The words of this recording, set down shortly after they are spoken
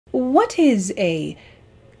What is a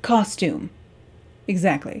costume?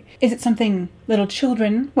 Exactly. Is it something little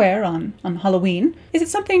children wear on Halloween? Is it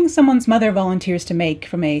something someone's mother volunteers to make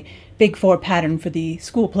from a Big Four pattern for the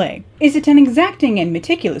school play? Is it an exacting and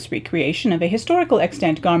meticulous recreation of a historical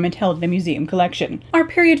extant garment held in a museum collection? Are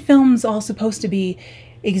period films all supposed to be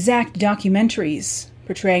exact documentaries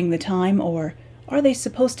portraying the time, or are they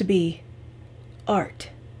supposed to be art?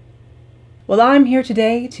 Well, I'm here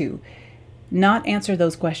today to not answer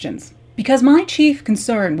those questions. Because my chief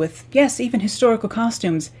concern with, yes, even historical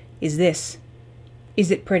costumes, is this.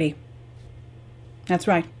 Is it pretty? That's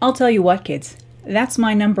right. I'll tell you what, kids. That's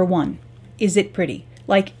my number one. Is it pretty?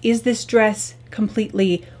 Like, is this dress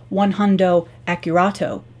completely 100%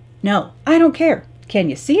 accurato? No, I don't care. Can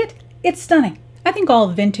you see it? It's stunning. I think all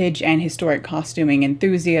vintage and historic costuming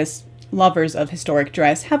enthusiasts, lovers of historic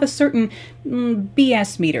dress, have a certain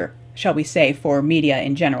BS meter, shall we say, for media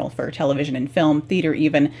in general, for television and film, theater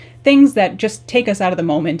even, things that just take us out of the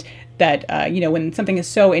moment, that, when something is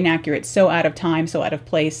so inaccurate, so out of time, so out of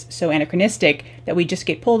place, so anachronistic, that we just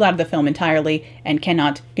get pulled out of the film entirely and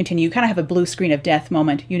cannot continue, kind of have a blue screen of death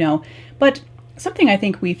moment, But something I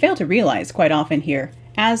think we fail to realize quite often here,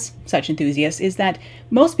 as such enthusiasts, is that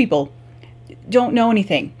most people don't know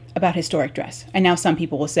anything about historic dress. And now some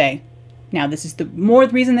people will say, now, this is the more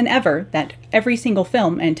reason than ever that every single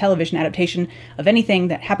film and television adaptation of anything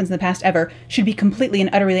that happens in the past ever should be completely and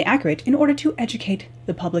utterly accurate in order to educate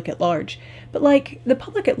the public at large. But, the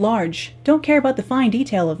public at large don't care about the fine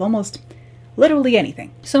detail of almost literally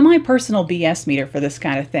anything. So my personal BS meter for this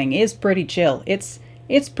kind of thing is pretty chill. It's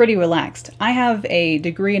pretty relaxed. I have a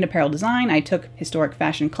degree in apparel design. I took historic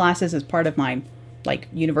fashion classes as part of my,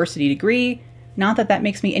 university degree. Not that that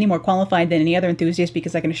makes me any more qualified than any other enthusiast,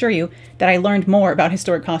 because I can assure you that I learned more about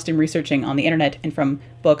historic costume researching on the internet and from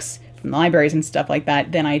books, from the libraries and stuff like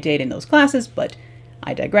that than I did in those classes, but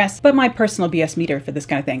I digress. But my personal BS meter for this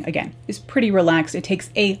kind of thing, again, is pretty relaxed. It takes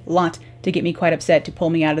a lot to get me quite upset, to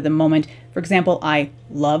pull me out of the moment. For example, I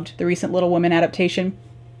loved the recent Little Women adaptation.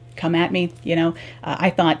 Come at me, I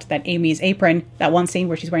thought that Amy's apron, that one scene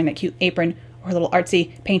where she's wearing that cute apron, or her little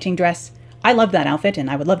artsy painting dress, I love that outfit, and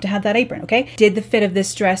I would love to have that apron, okay? Did the fit of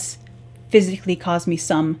this dress physically cause me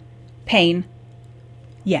some pain?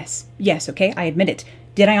 Yes, okay, I admit it.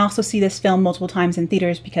 Did I also see this film multiple times in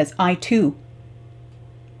theaters because I, too,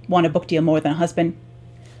 want a book deal more than a husband?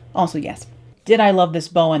 Also, yes. Did I love this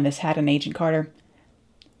bow and this hat in Agent Carter?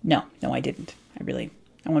 No, I didn't.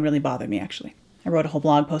 That one really bothered me, actually. I wrote a whole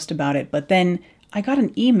blog post about it, but then I got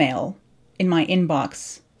an email in my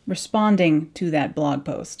inbox responding to that blog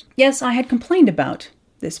post. Yes, I had complained about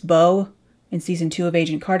this bow in season 2 of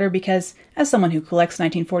Agent Carter because, as someone who collects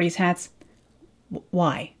 1940s hats,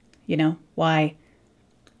 why? Why?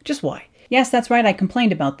 Just why? Yes, that's right, I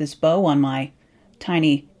complained about this bow on my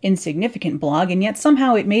tiny, insignificant blog, and yet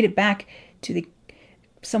somehow it made it back to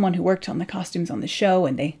someone who worked on the costumes on the show,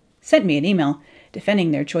 and they sent me an email defending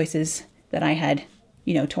their choices that I had,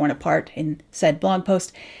 torn apart in said blog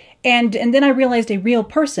post. And then I realized a real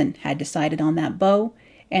person had decided on that bow,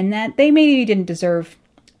 and that they maybe didn't deserve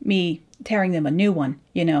me tearing them a new one,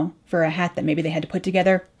 for a hat that maybe they had to put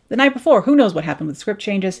together the night before. Who knows what happened with script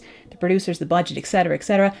changes, the producers, the budget, etc.,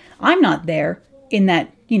 etc. I'm not there in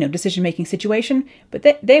that, decision-making situation, but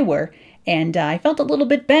they were, and I felt a little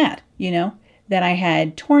bit bad, that I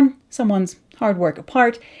had torn someone's hard work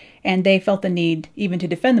apart, and they felt the need even to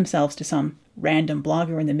defend themselves to some random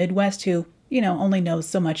blogger in the Midwest who only knows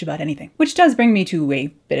so much about anything. Which does bring me to a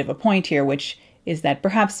bit of a point here, which is that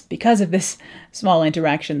perhaps because of this small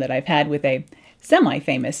interaction that I've had with a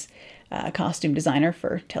semi-famous costume designer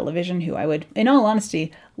for television, who I would, in all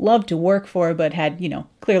honesty, love to work for, but had,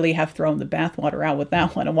 clearly have thrown the bathwater out with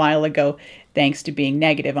that one a while ago, thanks to being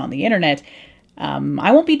negative on the internet,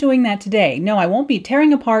 I won't be doing that today. No, I won't be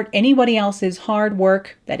tearing apart anybody else's hard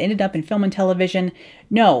work that ended up in film and television.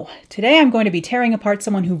 No, today I'm going to be tearing apart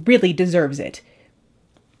someone who really deserves it.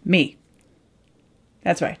 Me.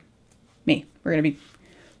 That's right. Me. We're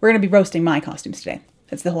gonna be roasting my costumes today.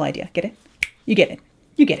 That's the whole idea. Get it? You get it.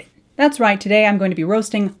 You get it. That's right. Today I'm going to be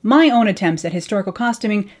roasting my own attempts at historical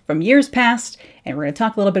costuming from years past, and we're going to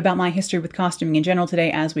talk a little bit about my history with costuming in general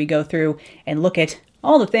today as we go through and look at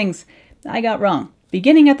all the things I got wrong,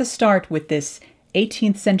 beginning at the start with this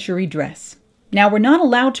 18th century dress. Now, we're not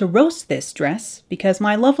allowed to roast this dress because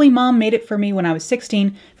my lovely mom made it for me when I was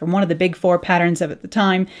 16 from one of the Big Four patterns of at the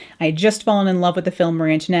time. I had just fallen in love with the film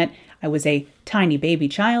Marie Antoinette. I was a tiny baby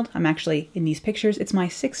child. I'm actually in these pictures. It's my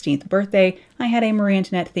 16th birthday. I had a Marie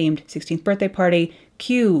Antoinette themed 16th birthday party.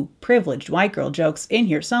 Cue privileged white girl jokes in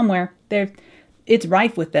here somewhere. It's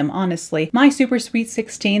rife with them, honestly. My super sweet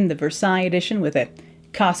 16, the Versailles edition with a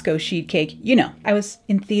Costco sheet cake, you know. I was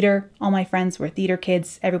in theater. All my friends were theater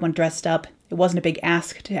kids. Everyone dressed up. It wasn't a big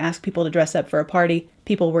ask to ask people to dress up for a party.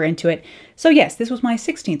 People were into it. So yes, this was my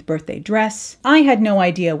 16th birthday dress. I had no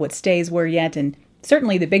idea what stays were yet, and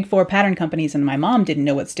certainly the big four pattern companies and my mom didn't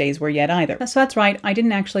know what stays were yet either. So that's right, I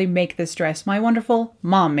didn't actually make this dress. My wonderful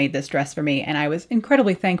mom made this dress for me, and I was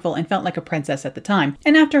incredibly thankful and felt like a princess at the time.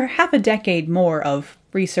 And after half a decade more of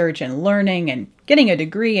research and learning and getting a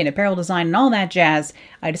degree in apparel design and all that jazz,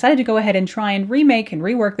 I decided to go ahead and try and remake and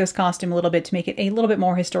rework this costume a little bit to make it a little bit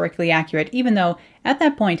more historically accurate, even though at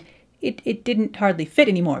that point it didn't hardly fit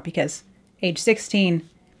anymore because age 16,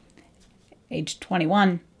 age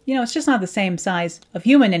 21, you know, it's just not the same size of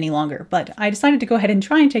human any longer. But I decided to go ahead and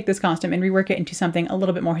try and take this costume and rework it into something a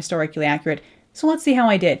little bit more historically accurate. So let's see how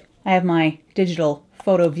I did. I have my digital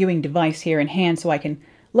photo viewing device here in hand so I can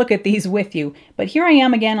look at these with you. But here I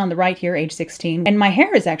am again on the right here, age 16. And my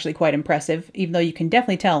hair is actually quite impressive, even though you can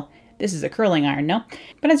definitely tell this is a curling iron, no?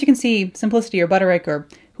 But as you can see, Simplicity or Butterick or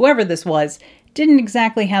whoever this was didn't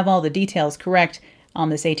exactly have all the details correct on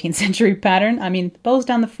this 18th century pattern. I mean, the bows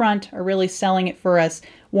down the front are really selling it for us.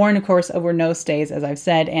 Worn, of course, over no stays, as I've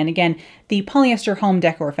said. And again, the polyester home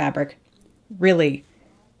decor fabric really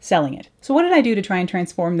selling it. So what did I do to try and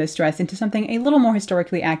transform this dress into something a little more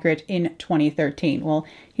historically accurate in 2013? Well,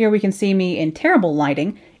 here we can see me in terrible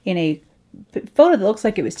lighting in a photo that looks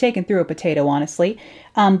like it was taken through a potato, honestly.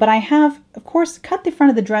 But I have, of course, cut the front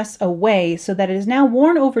of the dress away so that it is now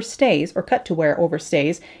worn over stays, or cut to wear over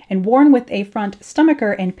stays, and worn with a front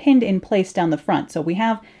stomacher and pinned in place down the front. So we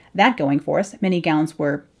have that going for us. Many gowns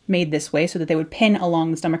were made this way so that they would pin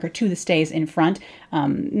along the stomacher to the stays in front.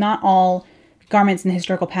 Not all garments in the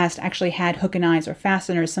historical past actually had hook and eyes or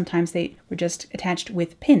fasteners. Sometimes they were just attached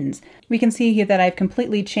with pins. We can see here that I've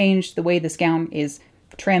completely changed the way this gown is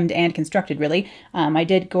trimmed and constructed, really. I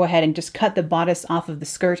did go ahead and just cut the bodice off of the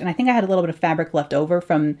skirt, and I think I had a little bit of fabric left over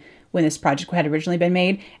from when this project had originally been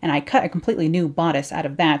made, and I cut a completely new bodice out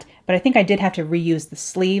of that, but I think I did have to reuse the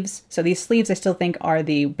sleeves. So these sleeves I still think are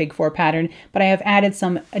the Big Four pattern, but I have added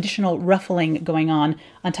some additional ruffling going on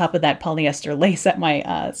top of that polyester lace at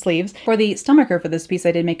my sleeves. For the stomacher for this piece,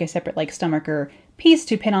 I did make a separate stomacher piece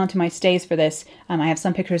to pin onto my stays for this. I have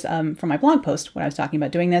some pictures from my blog post when I was talking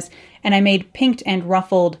about doing this, and I made pinked and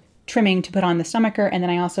ruffled trimming to put on the stomacher, and then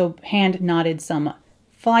I also hand knotted some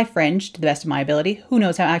fly fringe to the best of my ability. Who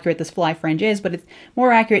knows how accurate this fly fringe is, but it's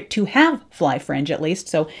more accurate to have fly fringe at least.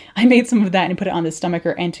 So I made some of that and put it on the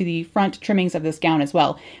stomacher and to the front trimmings of this gown as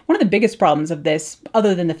well. One of the biggest problems of this,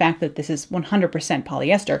 other than the fact that this is 100%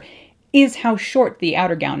 polyester, is how short the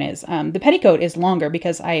outer gown is. The petticoat is longer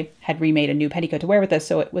because I had remade a new petticoat to wear with this,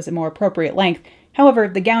 so it was a more appropriate length. However,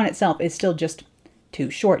 the gown itself is still just too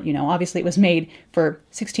short. You know, obviously it was made for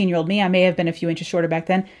 16-year-old me. I may have been a few inches shorter back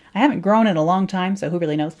then. I haven't grown in a long time, so who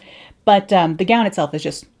really knows? But the gown itself is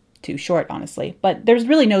just too short, honestly. But there's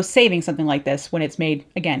really no saving something like this when it's made,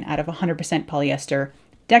 again, out of 100% polyester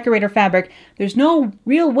decorator fabric. There's no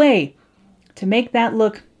real way to make that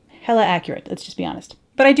look hella accurate. Let's just be honest.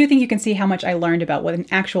 But I do think you can see how much I learned about what an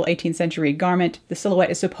actual 18th century garment, the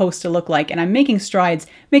silhouette, is supposed to look like. And I'm making strides,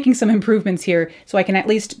 making some improvements here so I can at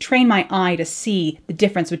least train my eye to see the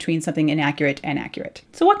difference between something inaccurate and accurate.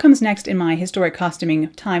 So what comes next in my historic costuming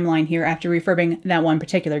timeline here after refurbing that one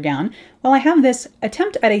particular gown? Well, I have this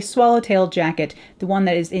attempt at a swallowtail jacket, the one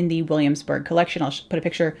that is in the Williamsburg collection. I'll put a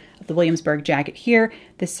picture of the Williamsburg jacket here.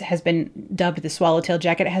 This has been dubbed the swallowtail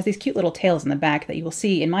jacket. It has these cute little tails in the back that you will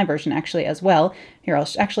see in my version actually as well. Here, I'll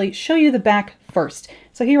actually show you the back first.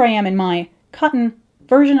 So here I am in my cotton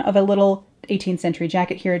version of a little 18th century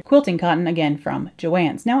jacket here, quilting cotton, again from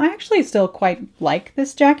Joann's. Now, I actually still quite like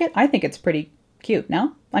this jacket. I think it's pretty cute,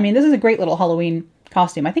 no? I mean, this is a great little Halloween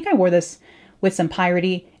costume. I think I wore this with some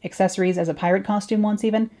piratey accessories as a pirate costume once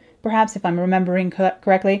even, perhaps, if I'm remembering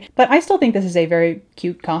correctly. But I still think this is a very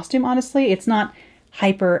cute costume, honestly. It's not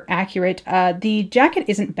hyper accurate. The jacket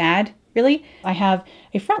isn't bad, really. I have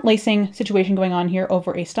a front lacing situation going on here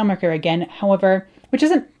over a stomacher again, however, which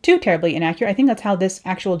isn't too terribly inaccurate. I think that's how this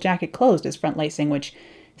actual jacket closed, is front lacing, which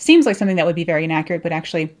seems like something that would be very inaccurate, but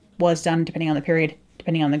actually was done depending on the period,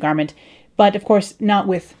 depending on the garment. But of course, not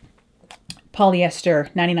with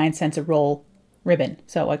polyester 99 cents a roll ribbon.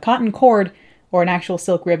 So a cotton cord or an actual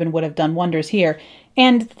silk ribbon would have done wonders here.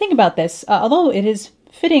 And the thing about this, although it is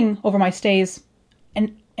fitting over my stays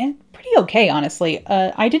and pretty okay, honestly,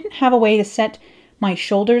 I didn't have a way to set my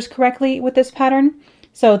shoulders correctly with this pattern.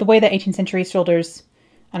 So the way that 18th century shoulders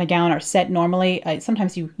on a gown are set normally,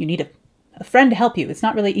 sometimes you need a a friend to help you. It's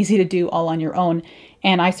not really easy to do all on your own,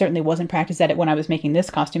 and I certainly wasn't practiced at it when I was making this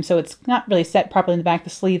costume, so it's not really set properly in the back. The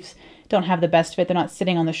sleeves don't have the best fit. They're not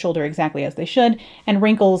sitting on the shoulder exactly as they should, and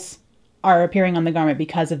wrinkles are appearing on the garment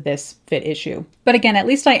because of this fit issue. But again, at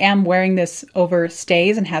least I am wearing this over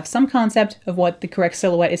stays and have some concept of what the correct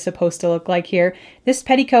silhouette is supposed to look like here. This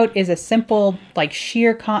petticoat is a simple, like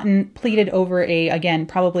sheer cotton pleated over a, again,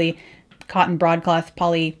 probably cotton broadcloth,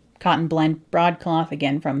 poly cotton blend broadcloth,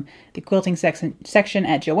 again from the quilting section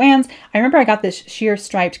at Joann's. I remember I got this sheer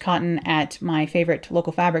striped cotton at my favorite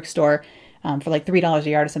local fabric store for like $3 a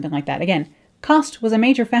yard or something like that. Again, cost was a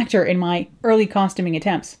major factor in my early costuming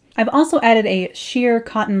attempts. I've also added a sheer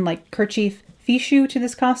cotton like kerchief fichu to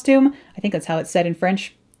this costume. I think that's how it's said in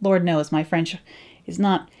French. Lord knows my French is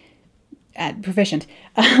not proficient.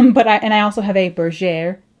 But I also have a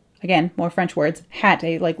bergère, again, more French words, hat,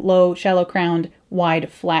 a like low, shallow crowned,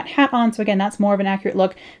 wide, flat hat on. So again, that's more of an accurate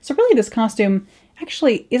look. So really this costume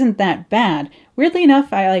actually isn't that bad. Weirdly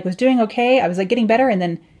enough, I was doing okay. I was getting better, and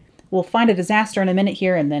then we'll find a disaster in a minute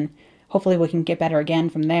here, and then hopefully we can get better again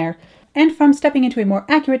from there. And from stepping into a more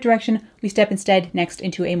accurate direction, we step instead next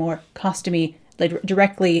into a more costumey,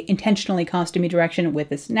 directly, intentionally costumey direction with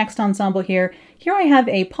this next ensemble here. Here I have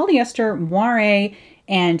a polyester moire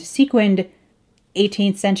and sequined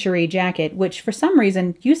 18th century jacket, which for some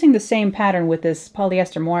reason, using the same pattern with this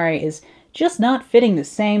polyester moire is just not fitting the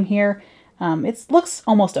same here. It looks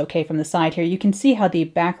almost okay from the side here. You can see how the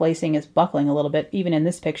back lacing is buckling a little bit, even in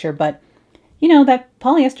this picture, but you know, that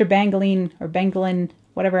polyester bangoline or bangoline,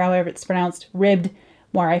 however it's pronounced, ribbed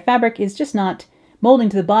moire fabric is just not molding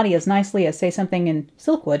to the body as nicely as, say, something in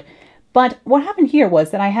silk would. But what happened here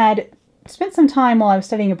was that I had spent some time while I was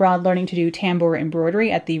studying abroad learning to do tambour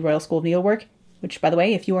embroidery at the Royal School of Needlework, which, by the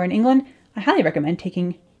way, if you are in England, I highly recommend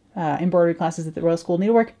taking embroidery classes at the Royal School of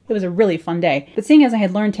Needlework. It was a really fun day. But seeing as I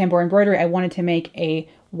had learned tambour embroidery, I wanted to make a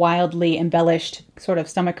wildly embellished sort of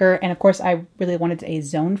stomacher, and of course I really wanted a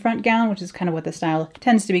zone front gown, which is kind of what the style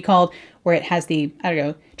tends to be called, where it has the, I don't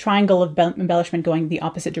know, triangle of embellishment going the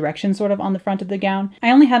opposite direction sort of on the front of the gown.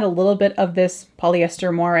 I only had a little bit of this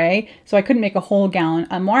polyester moire, so I couldn't make a whole gown.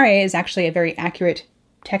 A moire is actually a very accurate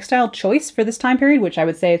textile choice for this time period, which I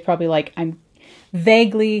would say is probably like, I'm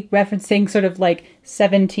vaguely referencing sort of like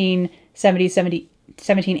 1780s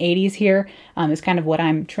here, is kind of what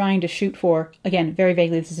I'm trying to shoot for. Again, very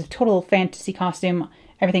vaguely, this is a total fantasy costume.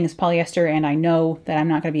 Everything is polyester, and I know that I'm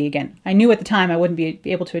not going to be, again, I knew at the time I wouldn't be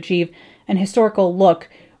able to achieve an historical look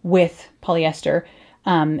with polyester.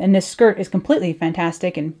 And this skirt is completely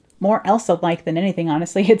fantastic and more Elsa-like than anything,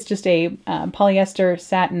 honestly. It's just a polyester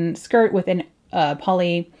satin skirt with an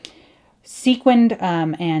poly sequined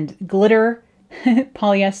and glitter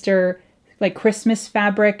polyester, like Christmas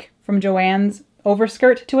fabric from Joann's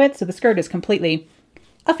overskirt to it. So the skirt is completely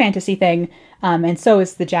a fantasy thing. And so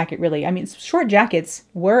is the jacket, really. I mean, short jackets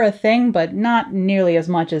were a thing, but not nearly as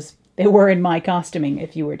much as they were in my costuming,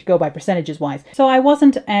 if you were to go by percentages wise. So I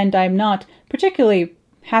wasn't, and I'm not particularly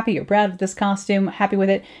happy or proud of this costume, happy with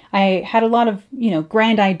it. I had a lot of,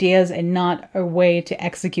 grand ideas and not a way to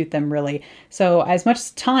execute them, really. So as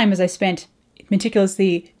much time as I spent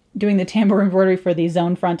meticulously doing the tambour embroidery for the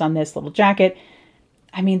zone front on this little jacket,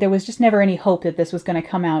 I mean, there was just never any hope that this was going to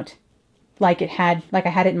come out like I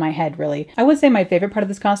had it in my head, really. I would say my favorite part of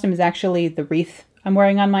this costume is actually the wreath I'm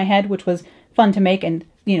wearing on my head, which was fun to make and,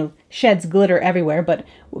 sheds glitter everywhere, but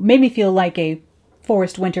made me feel like a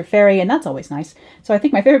forest winter fairy, and that's always nice. So I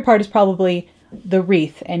think my favorite part is probably the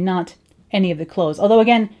wreath and not any of the clothes. Although,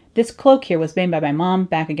 again, this cloak here was made by my mom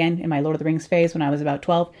back again in my Lord of the Rings phase when I was about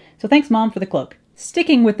 12. So thanks, Mom, for the cloak.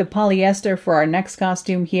 Sticking with the polyester for our next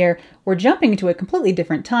costume here, we're jumping into a completely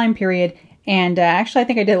different time period, and actually I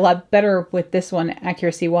think I did a lot better with this one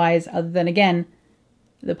accuracy-wise, other than, again,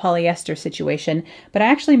 the polyester situation. But I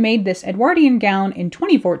actually made this Edwardian gown in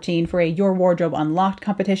 2014 for a Your Wardrobe Unlocked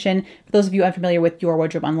competition. For those of you unfamiliar with Your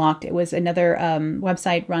Wardrobe Unlocked, it was another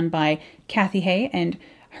website run by Kathy Hay and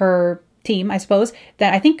her team, I suppose,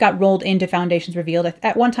 that I think got rolled into Foundations Revealed.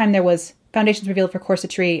 At one time there was Foundations Revealed for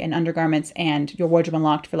corsetry and undergarments and Your Wardrobe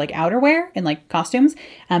Unlocked for like outerwear and like costumes.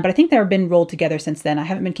 But I think they've been rolled together since then. I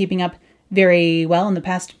haven't been keeping up very well in the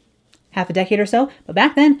past half a decade or so. But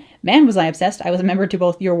back then, man, was I obsessed. I was a member to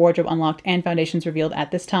both Your Wardrobe Unlocked and Foundations Revealed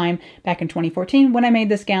at this time, back in 2014, when I made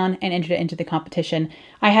this gown and entered it into the competition.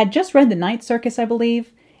 I had just read The Night Circus, I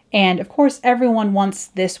believe. And of course, everyone wants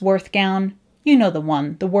this Worth gown. You know the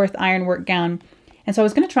one, the Worth ironwork gown. And so I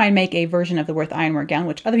was going to try and make a version of the Worth ironwork gown,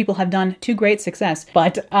 which other people have done to great success.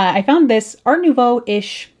 But I found this Art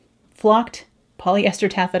Nouveau-ish flocked polyester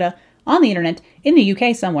taffeta on the internet in the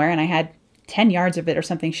UK somewhere, and I had 10 yards of it or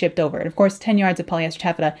something shipped over. And of course, 10 yards of polyester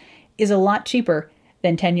taffeta is a lot cheaper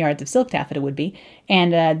than 10 yards of silk taffeta would be.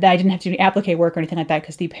 And that I didn't have to do applique work or anything like that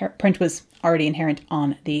because the print was already inherent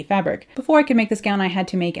on the fabric. Before I could make this gown, I had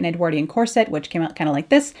to make an Edwardian corset, which came out kind of like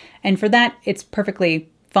this. And for that, it's perfectly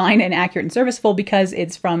fine and accurate and serviceable because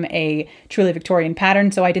it's from a truly Victorian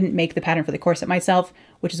pattern. So I didn't make the pattern for the corset myself,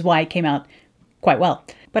 which is why it came out quite well.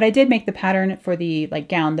 But I did make the pattern for the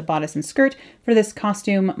gown, the bodice and skirt for this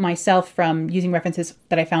costume myself from using references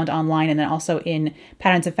that I found online and then also in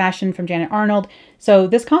Patterns of Fashion from Janet Arnold. So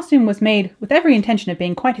this costume was made with every intention of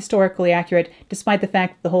being quite historically accurate, despite the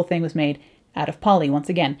fact that the whole thing was made out of poly once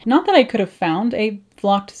again. Not that I could have found a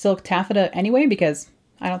flocked silk taffeta anyway, because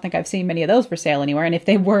I don't think I've seen many of those for sale anywhere. And if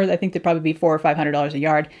they were, I think they'd probably be $400 or $500 a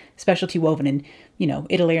yard, specialty woven in,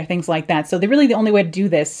 Italy or things like that. So really the only way to do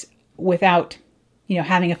this without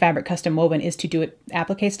having a fabric custom woven is to do it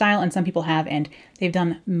applique style, and some people have, and they've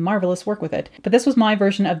done marvelous work with it. But this was my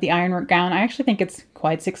version of the ironwork gown. I actually think it's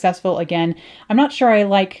quite successful. Again, I'm not sure I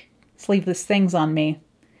like sleeveless things on me.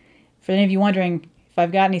 For any of you wondering if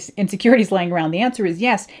I've got any insecurities laying around, the answer is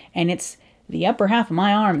yes, and it's the upper half of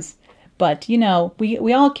my arms. But,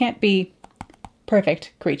 we all can't be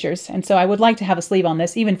perfect creatures, and so I would like to have a sleeve on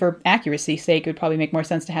this. Even for accuracy's sake, it would probably make more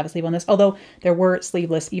sense to have a sleeve on this, although there were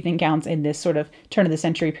sleeveless evening gowns in this sort of turn of the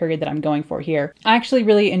century period that I'm going for here. I actually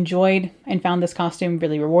really enjoyed and found this costume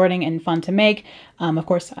really rewarding and fun to make. Of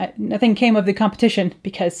course, nothing came of the competition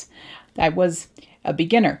because I was a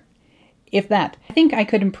beginner, if that. I think I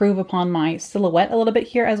could improve upon my silhouette a little bit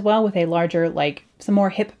here as well with a larger, some more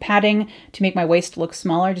hip padding to make my waist look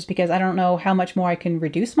smaller, just because I don't know how much more I can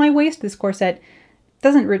reduce my waist. This corset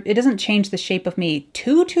doesn't change the shape of me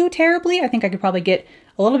too terribly. I think I could probably get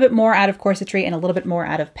a little bit more out of corsetry and a little bit more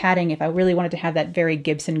out of padding if I really wanted to have that very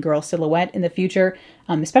Gibson girl silhouette in the future,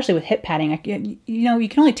 especially with hip padding. You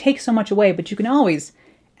can only take so much away, but you can always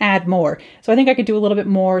add more. So I think I could do a little bit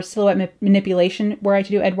more silhouette manipulation were I to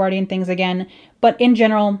do Edwardian things again. But in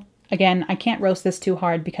general, again, I can't roast this too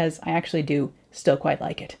hard because I actually do still quite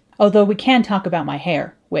like it. Although we can talk about my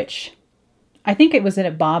hair, which I think it was in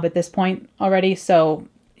a bob at this point already, so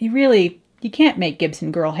you can't make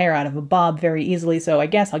Gibson girl hair out of a bob very easily, so I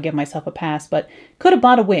guess I'll give myself a pass, but could have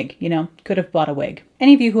bought a wig, could have bought a wig.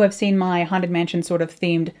 Any of you who have seen my Haunted Mansion sort of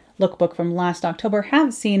themed lookbook from last October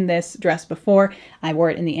have seen this dress before. I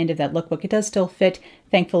wore it in the end of that lookbook. It does still fit.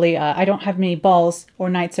 Thankfully, I don't have many balls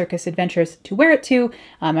or night circus adventures to wear it to.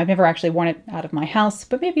 I've never actually worn it out of my house,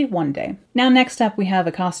 but maybe one day. Now, next up, we have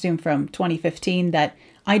a costume from 2015 that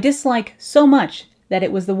I dislike so much that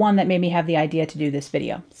it was the one that made me have the idea to do this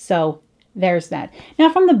video. So there's that.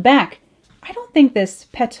 Now, from the back, I don't think this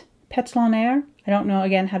pétonnière, I don't know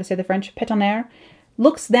again how to say the French, pétonnière,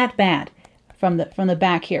 looks that bad from the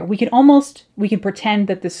back here. We can pretend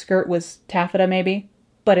that the skirt was taffeta maybe,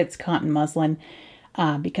 but it's cotton muslin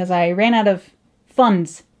because I ran out of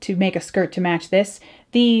funds to make a skirt to match this.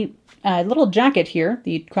 The little jacket here,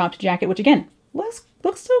 the cropped jacket, which again looks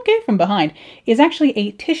okay from behind, is actually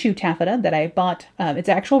a tissue taffeta that I bought. It's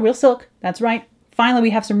actual real silk. That's right. Finally, we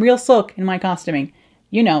have some real silk in my costuming.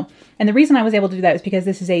 And the reason I was able to do that is because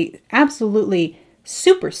this is a absolutely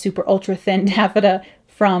super ultra thin taffeta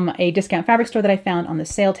from a discount fabric store that I found on the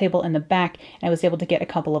sale table in the back. And I was able to get a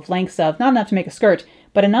couple of lengths of, not enough to make a skirt,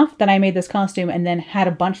 but enough that I made this costume and then had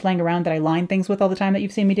a bunch laying around that I lined things with all the time that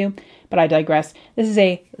you've seen me do. But I digress. This is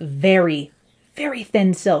a very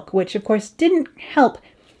thin silk, which of course didn't help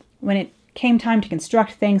when it came time to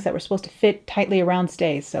construct things that were supposed to fit tightly around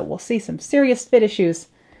stays. So we'll see some serious fit issues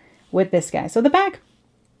with this guy. So the back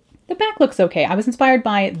looks okay. I was inspired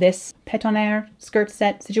by this pétonnière skirt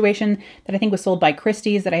set situation that I think was sold by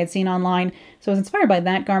Christie's that I had seen online. So I was inspired by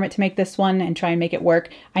that garment to make this one and try and make it work.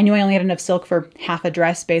 I knew I only had enough silk for half a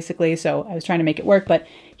dress basically, so I was trying to make it work. But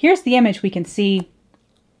here's the image. We can see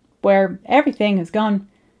where everything has gone.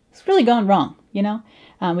 It's really gone wrong,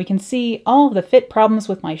 We can see all of the fit problems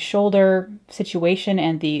with my shoulder situation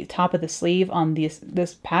and the top of the sleeve on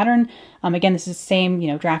this pattern. Again, this is the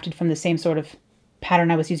same, drafted from the same sort of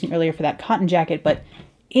pattern I was using earlier for that cotton jacket, but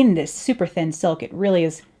in this super thin silk, it really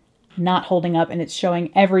is not holding up, and it's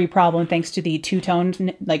showing every problem thanks to the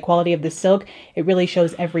two-toned quality of the silk. It really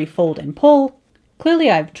shows every fold and pull.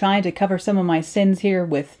 Clearly, I've tried to cover some of my sins here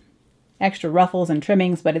with extra ruffles and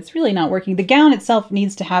trimmings, but it's really not working. The gown itself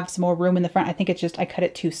needs to have some more room in the front. I think it's just I cut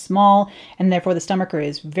it too small, and therefore the stomacher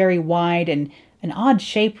is very wide and an odd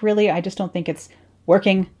shape, really. I just don't think it's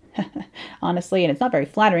working, honestly, and it's not very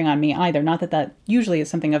flattering on me either. Not that usually is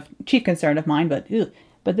something of chief concern of mine, but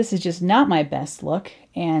this is just not my best look.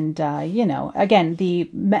 And, again, the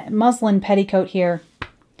muslin petticoat here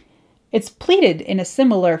It's pleated in a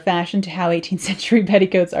similar fashion to how 18th century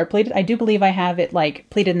petticoats are pleated. I do believe I have it like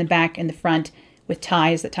pleated in the back and the front with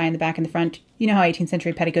ties that tie in the back and the front. You know how 18th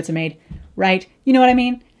century petticoats are made, right? You know what I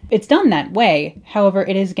mean? It's done that way. However,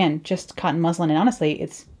 it is, again, just cotton muslin. And honestly,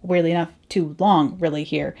 it's weirdly enough too long, really,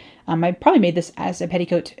 here. I probably made this as a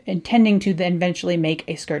petticoat, intending to then eventually make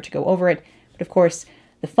a skirt to go over it. But of course,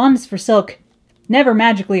 the funds for silk never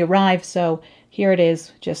magically arrive, so here it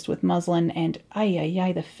is, just with muslin, and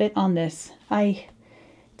the fit on this,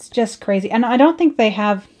 it's just crazy. And I don't think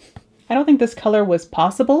this color was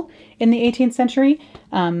possible in the 18th century.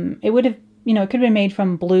 It would have, it could have been made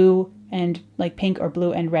from blue and like pink or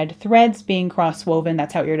blue and red threads being cross-woven.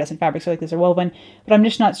 That's how iridescent fabrics like this are woven. But I'm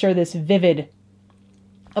just not sure this vivid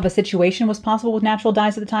of a situation was possible with natural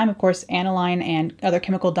dyes at the time. Of course, aniline and other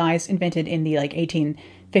chemical dyes invented in the like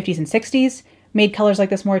 1850s and 60s made colors like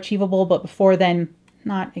this more achievable, but before then,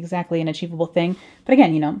 not exactly an achievable thing. But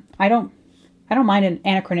again, I don't mind an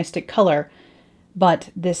anachronistic color, but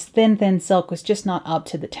this thin silk was just not up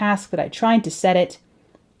to the task that I tried to set it.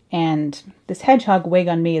 And this hedgehog wig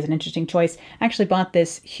on me is an interesting choice. I actually bought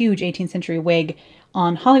this huge 18th century wig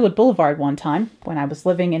on Hollywood Boulevard one time when I was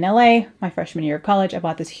living in LA, my freshman year of college. I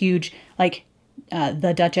bought this huge, like,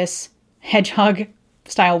 the Duchess hedgehog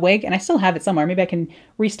style wig, and I still have it somewhere. Maybe I can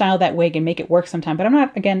restyle that wig and make it work sometime, but I'm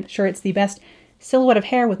not, again, sure it's the best silhouette of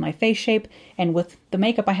hair with my face shape, and with the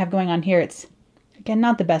makeup I have going on here, it's, again,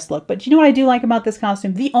 not the best look. But you know what I do like about this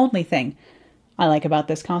costume? The only thing I like about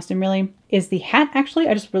this costume, really, is the hat, actually.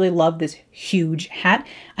 I just really love this huge hat.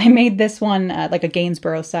 I made this one like a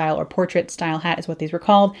Gainsborough style or portrait style hat is what these were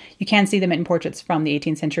called. You can see them in portraits from the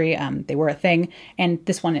 18th century. They were a thing. And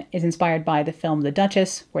this one is inspired by the film The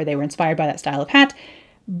Duchess, where they were inspired by that style of hat.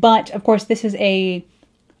 But, of course, this is a,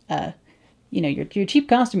 your cheap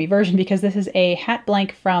costumey version, because this is a hat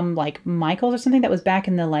blank from, like, Michael's or something that was back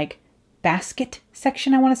in the, like, basket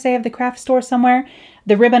section, I want to say, of the craft store somewhere.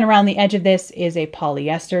 The ribbon around the edge of this is a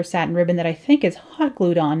polyester satin ribbon that I think is hot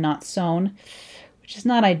glued on, not sewn, which is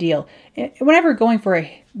not ideal. Whenever going for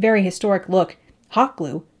a very historic look, hot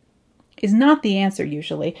glue is not the answer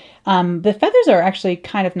usually. The feathers are actually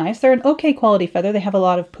kind of nice. They're an okay quality feather. They have a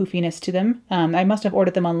lot of poofiness to them. I must have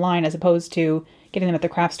ordered them online as opposed to getting them at the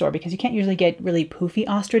craft store, because you can't usually get really poofy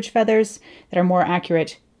ostrich feathers that are more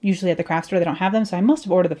accurate. Usually at the craft store they don't have them, so I must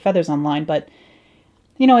have ordered the feathers online, but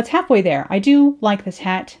it's halfway there. I do like this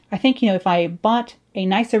hat. I think, if I bought a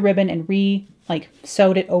nicer ribbon and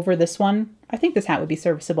sewed it over this one, I think this hat would be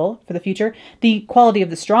serviceable for the future. The quality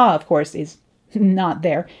of the straw, of course, is not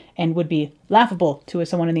there and would be laughable to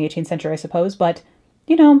someone in the 18th century, I suppose, but,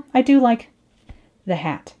 I do like the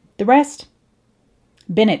hat. The rest,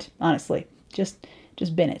 bin it, honestly. Just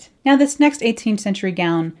bin it. Now, this next 18th century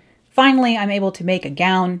gown, finally, I'm able to make a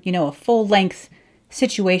gown, a full-length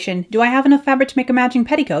situation. Do I have enough fabric to make a matching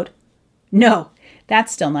petticoat? No,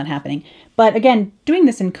 that's still not happening. But again, doing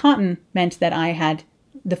this in cotton meant that I had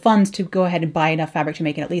the funds to go ahead and buy enough fabric to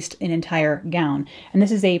make it at least an entire gown. And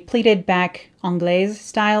this is a pleated back Anglaise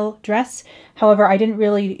style dress. However, I didn't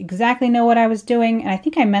really exactly know what I was doing, and I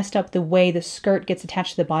think I messed up the way the skirt gets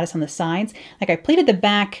attached to the bodice on the sides. Like, I pleated the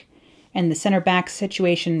back and the center back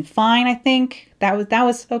situation fine, I think. That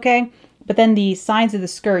was okay. But then the sides of the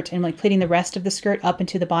skirt and pleating the rest of the skirt up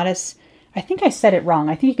into the bodice, I think I set it wrong.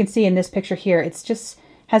 I think you can see in this picture here, it's just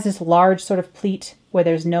has this large sort of pleat where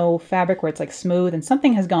there's no fabric, where it's smooth, and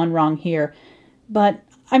something has gone wrong here. But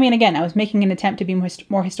I mean, again, I was making an attempt to be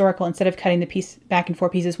more historical instead of cutting the piece back in 4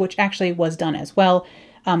 pieces, which actually was done as well.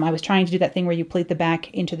 I was trying to do that thing where you pleat the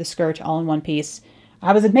back into the skirt all in one piece.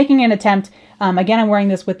 I was making an attempt. Again, I'm wearing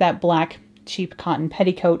this with that black cheap cotton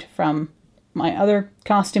petticoat from my other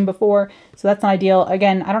costume before, so that's not ideal.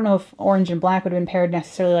 Again, I don't know if orange and black would have been paired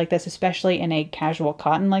necessarily like this, especially in a casual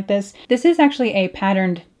cotton like this. This is actually a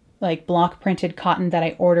patterned, block printed cotton that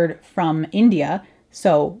I ordered from India,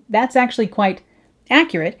 so that's actually quite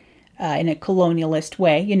accurate in a colonialist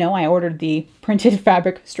way. I ordered the printed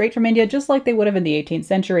fabric straight from India, just like they would have in the 18th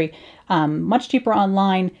century. Much cheaper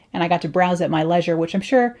online, and I got to browse at my leisure, which I'm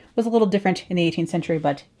sure was a little different in the 18th century,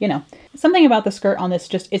 but, something about the skirt on this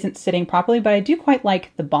just isn't sitting properly, but I do quite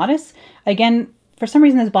like the bodice. Again, for some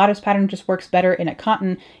reason, this bodice pattern just works better in a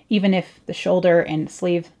cotton, even if the shoulder and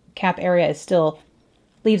sleeve cap area is still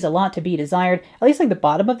leaves a lot to be desired. At least the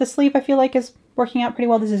bottom of the sleeve, I feel like, is working out pretty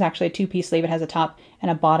well. This is actually a 2-piece sleeve. It has a top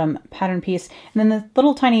and a bottom pattern piece. And then the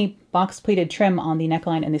little tiny box pleated trim on the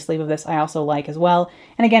neckline and the sleeve of this I also like as well.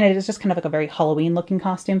 And again, it is just kind of a very Halloween looking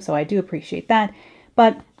costume, so I do appreciate that.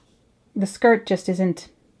 But the skirt just isn't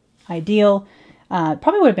ideal.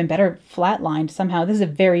 Probably would have been better flat-lined somehow. This is a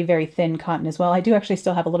very, very thin cotton as well. I do actually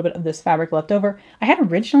still have a little bit of this fabric left over. I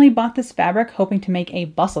had originally bought this fabric hoping to make a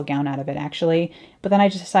bustle gown out of it, actually. But then I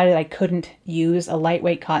just decided I couldn't use a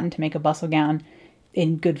lightweight cotton to make a bustle gown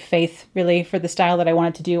in good faith, really, for the style that I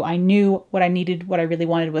wanted to do. I knew what I needed, what I really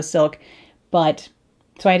wanted was silk, but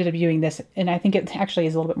so I ended up doing this, and I think it actually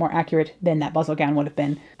is a little bit more accurate than that bustle gown would have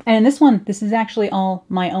been. And in this one, this is actually all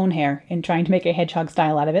my own hair in trying to make a hedgehog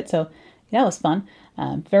style out of it, so that was fun.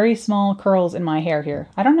 Very small curls in my hair here.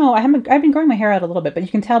 I don't know, I've been growing my hair out a little bit, but you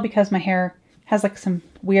can tell because my hair has like some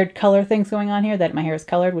weird color things going on here that my hair is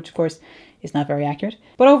colored, which of course is not very accurate.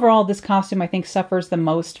 But overall, this costume I think suffers the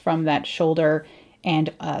most from that shoulder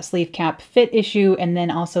and sleeve cap fit issue, and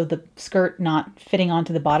then also the skirt not fitting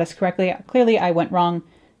onto the bodice correctly. Clearly I went wrong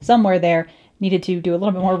somewhere there. Needed to do a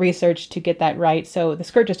little bit more research to get that right. So the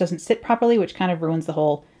skirt just doesn't sit properly, which kind of ruins the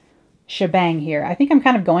whole shebang here. I think I'm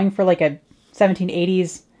kind of going for like a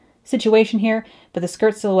 1780s situation here, but the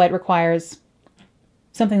skirt silhouette requires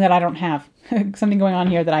something that I don't have. Something going on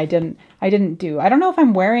here that I didn't do. I don't know if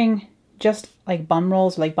I'm wearing just like bum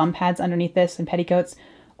rolls, like bum pads underneath this and petticoats,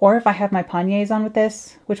 or if I have my panniers on with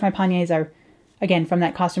this, which my panniers are, again, from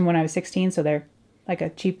that costume when I was 16, so they're like a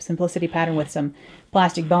cheap simplicity pattern with some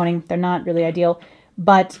plastic boning. They're not really ideal,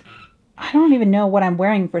 but I don't even know what I'm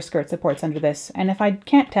wearing for skirt supports under this, and if I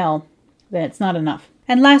can't tell, then it's not enough.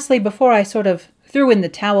 And lastly, before I sort of threw in the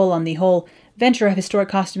towel on the whole venture of historic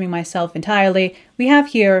costuming myself entirely, we have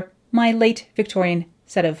here my late Victorian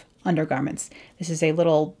set of undergarments. This is a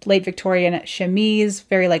little late Victorian chemise,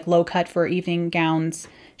 very like low cut for evening gowns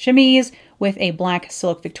chemise with a black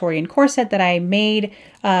silk Victorian corset that I made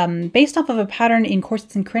based off of a pattern in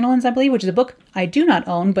Corsets and Crinolines, I believe, which is a book I do not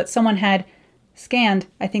own, but someone had scanned,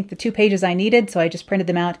 I think, the 2 pages I needed, so I just printed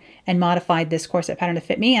them out and modified this corset pattern to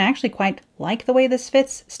fit me, and I actually quite like the way this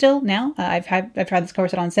fits still now. I've tried this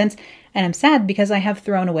corset on since, and I'm sad because I have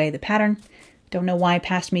thrown away the pattern. Don't know why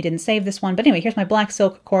past me didn't save this one, but anyway, here's my black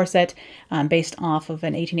silk corset based off of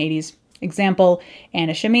an 1880s example, and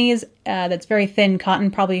a chemise that's very thin cotton.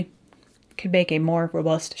 Probably could make a more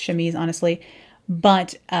robust chemise, honestly.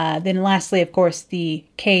 But then lastly, of course, the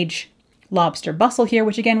cage lobster bustle here,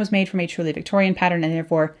 which again was made from a truly Victorian pattern and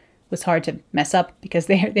therefore was hard to mess up because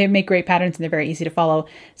they make great patterns and they're very easy to follow.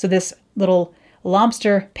 So this little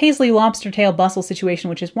paisley lobster tail bustle situation,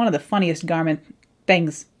 which is one of the funniest garment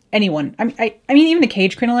things anyone, I mean, even the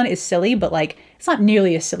cage crinoline is silly, but like, it's not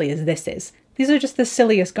nearly as silly as this is. These are just the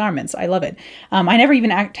silliest garments. I love it. I never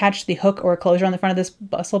even attached the hook or closure on the front of this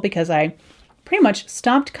bustle because I pretty much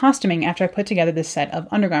stopped costuming after I put together this set of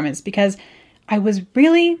undergarments because I was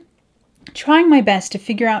really trying my best to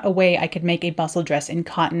figure out a way I could make a bustle dress in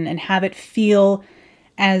cotton and have it feel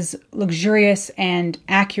as luxurious and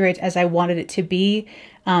accurate as I wanted it to be.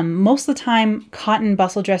 Most of the time, cotton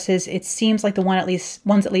bustle dresses, it seems like the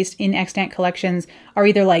ones at least in extant collections are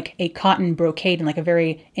either like a cotton brocade and like a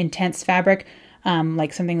very intense fabric,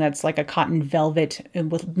 like something that's like a cotton velvet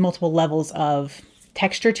with multiple levels of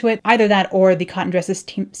texture to it. Either that or the cotton dresses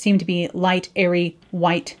seem to be light, airy,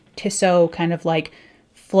 white tissot, kind of like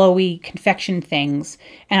flowy confection things.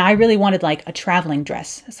 And I really wanted like a traveling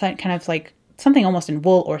dress, so kind of like something almost in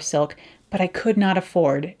wool or silk, but I could not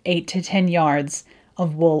afford 8 to 10 yards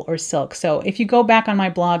of wool or silk. So if you go back on my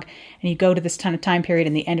blog and you go to this kind of time period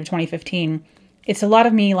in the end of 2015, it's a lot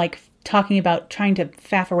of me like talking about trying to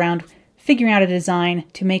faff around, figuring out a design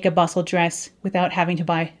to make a bustle dress without having to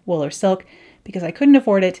buy wool or silk because I couldn't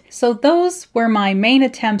afford it. So those were my main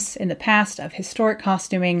attempts in the past of historic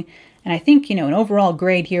costuming. And I think, an overall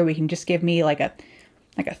grade here, we can just give me like a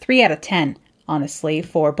 3 out of 10, honestly,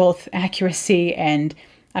 for both accuracy and,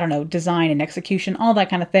 I don't know, design and execution, all that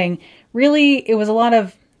kind of thing. Really, it was a lot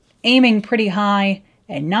of aiming pretty high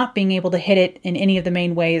and not being able to hit it in any of the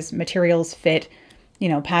main ways, materials, fit,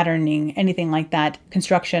 patterning, anything like that,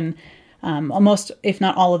 construction. Almost, if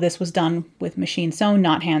not all of this was done with machine sewn,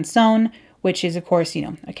 not hand sewn, which is, of course,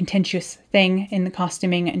 a contentious thing in the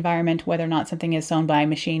costuming environment, whether or not something is sewn by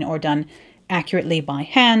machine or done accurately by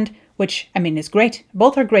hand, which, is great.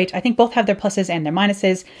 Both are great. I think both have their pluses and their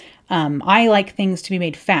minuses. I like things to be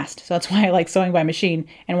made fast, so that's why I like sewing by machine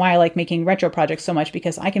and why I like making retro projects so much,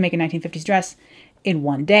 because I can make a 1950s dress in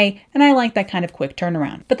one day, and I like that kind of quick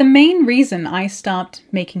turnaround. But the main reason I stopped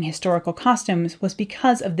making historical costumes was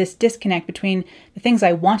because of this disconnect between the things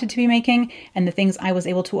I wanted to be making and the things I was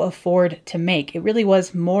able to afford to make. It really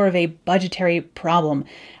was more of a budgetary problem.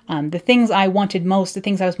 The things I wanted most, the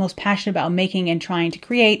things I was most passionate about making and trying to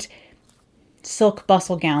create, silk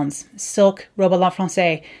bustle gowns, silk robe à la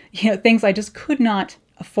française, things I just could not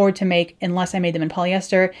afford to make unless I made them in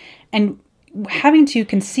polyester. And having to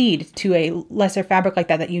concede to a lesser fabric like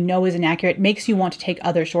that that you know is inaccurate makes you want to take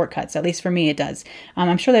other shortcuts. At least for me, it does.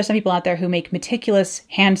 I'm sure there's some people out there who make meticulous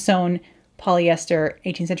hand-sewn polyester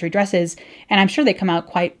 18th century dresses, and I'm sure they come out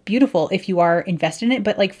quite beautiful if you are invested in it.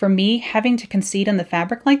 But like for me, having to concede on the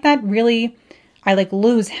fabric like that, really, I like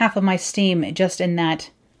lose half of my steam just in that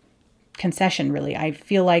concession, really. I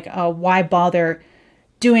feel like, why bother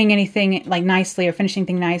doing anything like nicely or finishing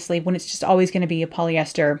thing nicely when it's just always going to be a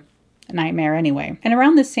polyester nightmare anyway. And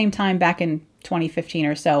around this same time, back in 2015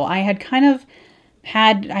 or so, I had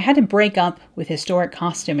to break up with historic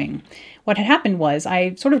costuming. What had happened was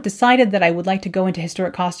I sort of decided that I would like to go into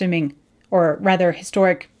historic costuming, or rather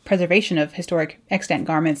historic preservation of historic extant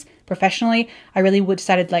garments professionally. I really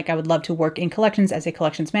decided like I would love to work in collections as a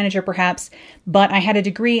collections manager perhaps, but I had a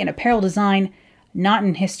degree in apparel design, not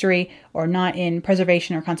in history or not in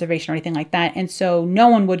preservation or conservation or anything like that. And so no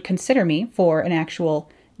one would consider me for an actual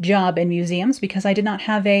job in museums because I did not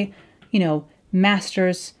have a,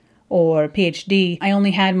 master's or PhD. I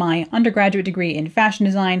only had my undergraduate degree in fashion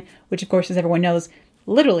design, which of course, as everyone knows,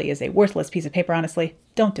 literally is a worthless piece of paper, honestly.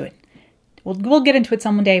 Don't do it. We'll get into it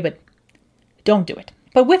some day, but don't do it.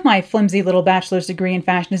 But with my flimsy little bachelor's degree in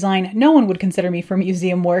fashion design, no one would consider me for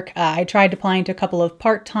museum work. I tried applying to a couple of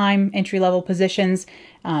part-time entry-level positions,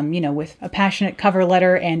 with a passionate cover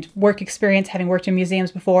letter and work experience, having worked in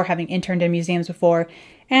museums before, having interned in museums before,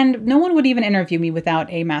 and no one would even interview me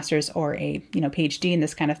without a master's or a, PhD in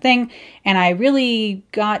this kind of thing. And I really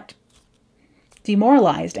got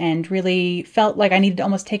demoralized and really felt like I needed to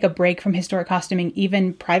almost take a break from historic costuming,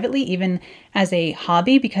 even privately, even as a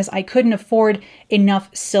hobby, because I couldn't afford enough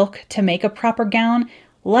silk to make a proper gown,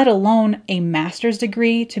 let alone a master's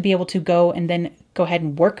degree to be able to go and then go ahead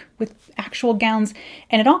and work with actual gowns.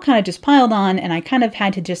 And it all kind of just piled on, and I kind of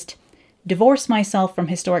had to just divorce myself from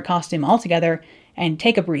historic costume altogether and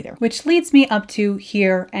take a breather. Which leads me up to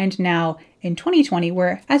here and now in 2020,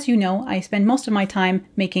 where, as you know, I spend most of my time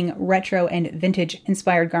making retro and vintage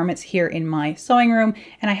inspired garments here in my sewing room,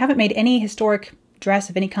 and I haven't made any historic dress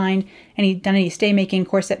of any kind, done any stay making,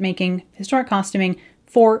 corset making, historic costuming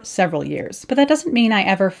for several years. But that doesn't mean I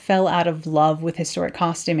ever fell out of love with historic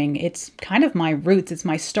costuming. It's kind of my roots, it's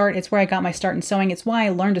my start, it's where I got my start in sewing, it's why I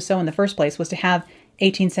learned to sew in the first place, was to have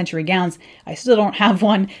 18th century gowns. I still don't have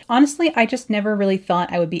one. Honestly, I just never really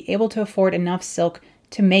thought I would be able to afford enough silk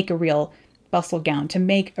to make a real bustle gown, to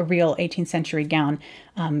make a real 18th century gown.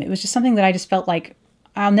 It was just something that I just felt like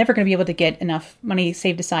I'm never going to be able to get enough money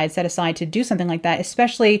set aside to do something like that,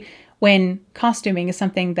 especially when costuming is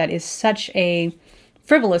something that is such a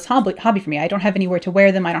frivolous hobby for me. I don't have anywhere to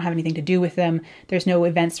wear them. I don't have anything to do with them. There's no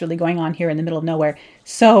events really going on here in the middle of nowhere.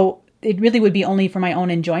 So it really would be only for my own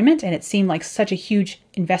enjoyment, and it seemed like such a huge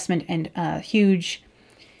investment and a huge,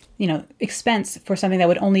 expense for something that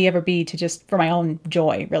would only ever be to just for my own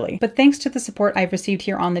joy, really. But thanks to the support I've received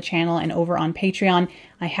here on the channel and over on Patreon,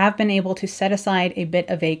 I have been able to set aside a bit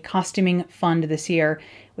of a costuming fund this year,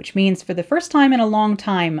 which means for the first time in a long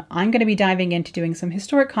time, I'm going to be diving into doing some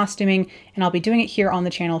historic costuming, and I'll be doing it here on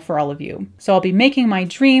the channel for all of you. So I'll be making my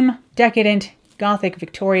dream decadent Gothic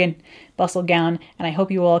Victorian bustle gown, and I hope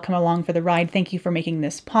you will all come along for the ride. Thank you for making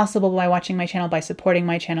this possible by watching my channel, by supporting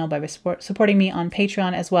my channel, by supporting me on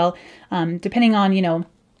Patreon as well. Depending on,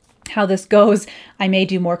 how this goes, I may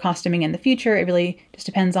do more costuming in the future. It really just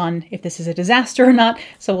depends on if this is a disaster or not.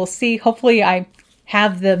 So we'll see. Hopefully I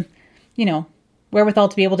have the, wherewithal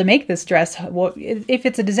to be able to make this dress. If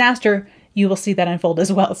it's a disaster, you will see that unfold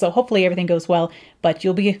as well. So hopefully everything goes well, but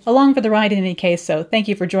you'll be along for the ride in any case. So thank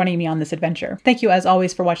you for joining me on this adventure. Thank you as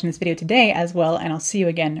always for watching this video today as well, and I'll see you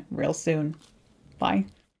again real soon. Bye.